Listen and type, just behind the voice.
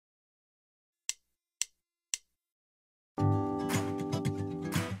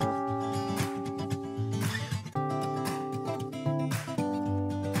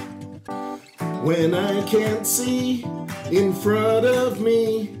When I can't see in front of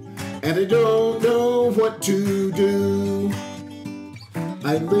me and I don't know what to do,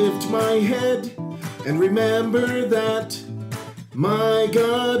 I lift my head and remember that my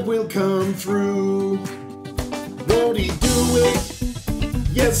God will come through. Won't He do it?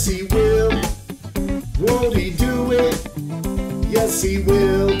 Yes, He will. Won't He do it? Yes, He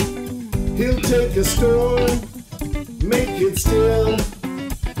will. He'll take a storm, make it still.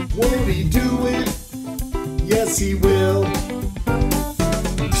 Won't He do it? Yes, He will.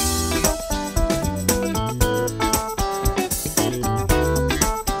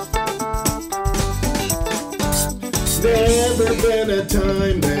 Never been a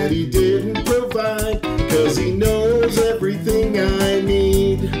time that He didn't provide, 'cause He knows everything I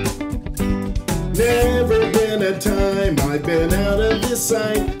need. Never been a time I've been out of His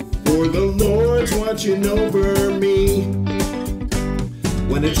sight, for the Lord's watching over me.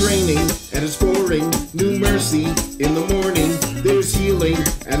 When it's raining and it's pouring, new mercy in the morning. There's healing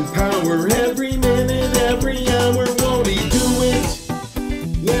and power every minute, every hour. Won't He do it?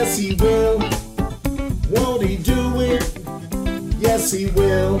 Yes, He will. Won't He do it? Yes, He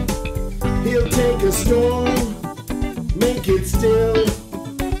will. He'll take a storm, make it still.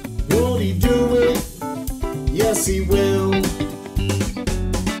 Won't He do it? Yes, He will.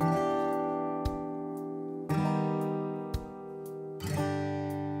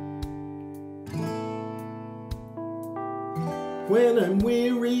 When I'm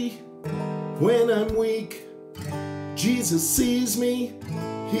weary, when I'm weak, Jesus sees me.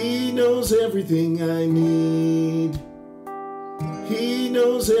 He knows everything I need. He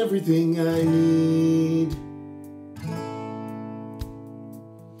knows everything I need.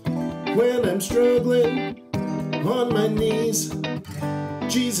 When I'm struggling on my knees,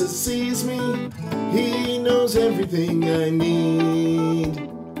 Jesus sees me. He knows everything I need.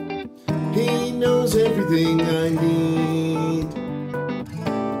 He knows everything I need.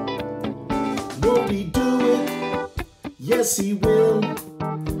 Won't He do it? Yes, He will.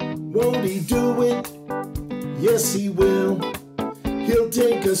 Won't He do it? Yes, He will. He'll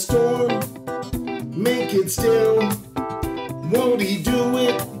take a storm, make it still. Won't He do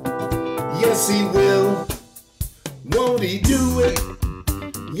it? Yes, He will. Won't He do it?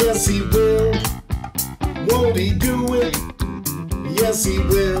 Yes, He will. Won't He do it? Yes, He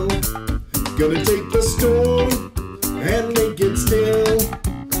will. Gonna take the storm and make it still.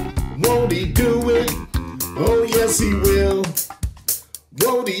 Won't He do it? Oh, yes, He will.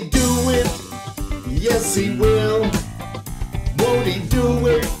 Won't He do it? Yes, He will. Won't He do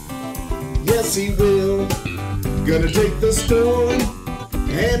it? Yes, He will. Gonna take the storm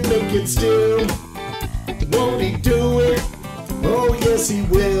and make it still. Won't He do it? Oh, yes, He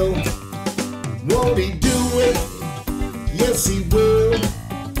will. Won't He do it? Yes, He will.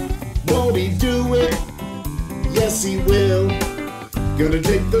 Won't He do it? Yes, He will. Gonna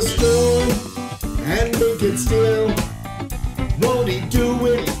take the storm and make it still. Won't He do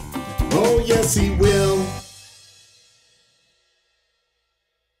it? Oh, yes, He will.